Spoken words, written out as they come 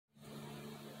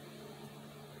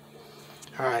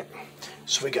Alright,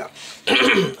 so we got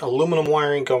aluminum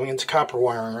wiring going into copper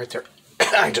wiring right there.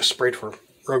 I just sprayed for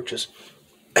roaches.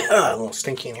 A little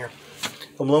stinky in here.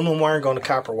 Aluminum wiring going to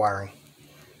copper wiring.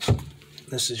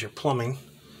 This is your plumbing,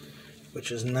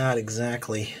 which is not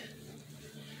exactly...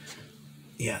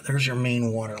 Yeah, there's your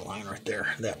main water line right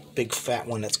there. That big fat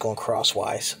one that's going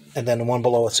crosswise. And then the one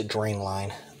below it's a drain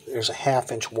line. There's a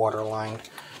 1/2-inch water line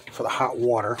for the hot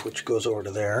water, which goes over to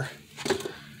there.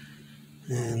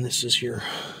 And this is your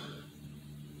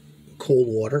cold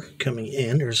water coming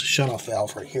in. There's a shutoff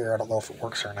valve right here. I don't know if it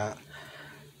works or not.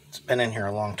 It's been in here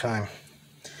a long time.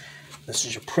 This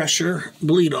is your pressure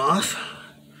bleed off.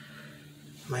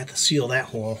 I might have to seal that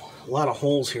hole. A lot of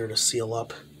holes here to seal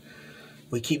up.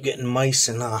 We keep getting mice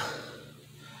and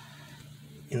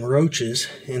roaches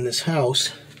in this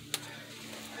house.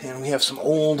 And we have some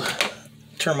old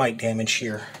termite damage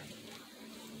here.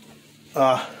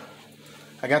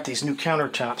 I got these new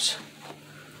countertops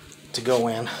to go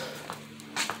in.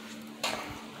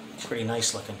 Pretty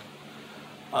nice looking.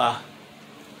 I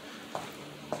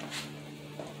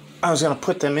was going to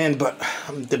put them in, but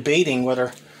I'm debating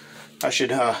whether I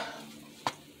should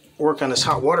work on this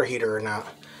hot water heater or not.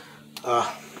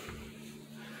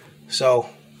 So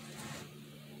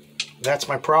that's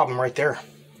my problem right there.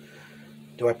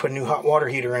 Do I put a new hot water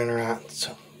heater in or not? It's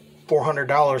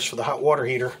 $400 for the hot water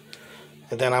heater,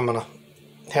 and then I'm gonna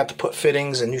have to put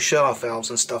fittings and new shutoff valves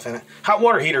and stuff in it. Hot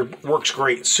water heater works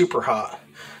great, it's super hot,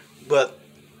 but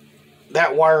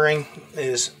that wiring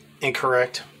is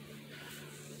incorrect.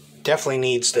 Definitely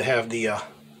needs to have the and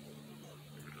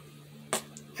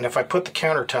if I put the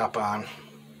countertop on,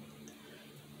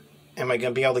 am I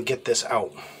going to be able to get this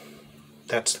out?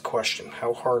 That's the question.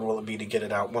 How hard will it be to get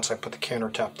it out once I put the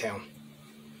countertop down?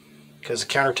 Because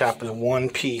the countertop is one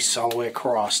piece all the way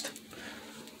across.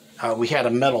 We had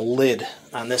a metal lid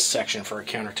on this section for a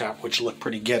countertop, which looked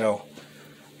pretty ghetto.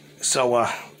 So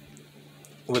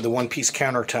with the one-piece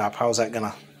countertop, how's that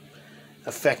going to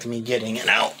affect me getting it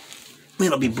out?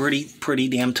 It'll be pretty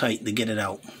damn tight to get it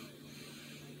out.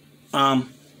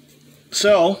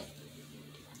 So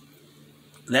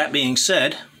that being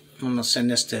said, I'm going to send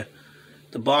this to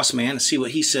the boss man and see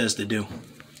what he says to do.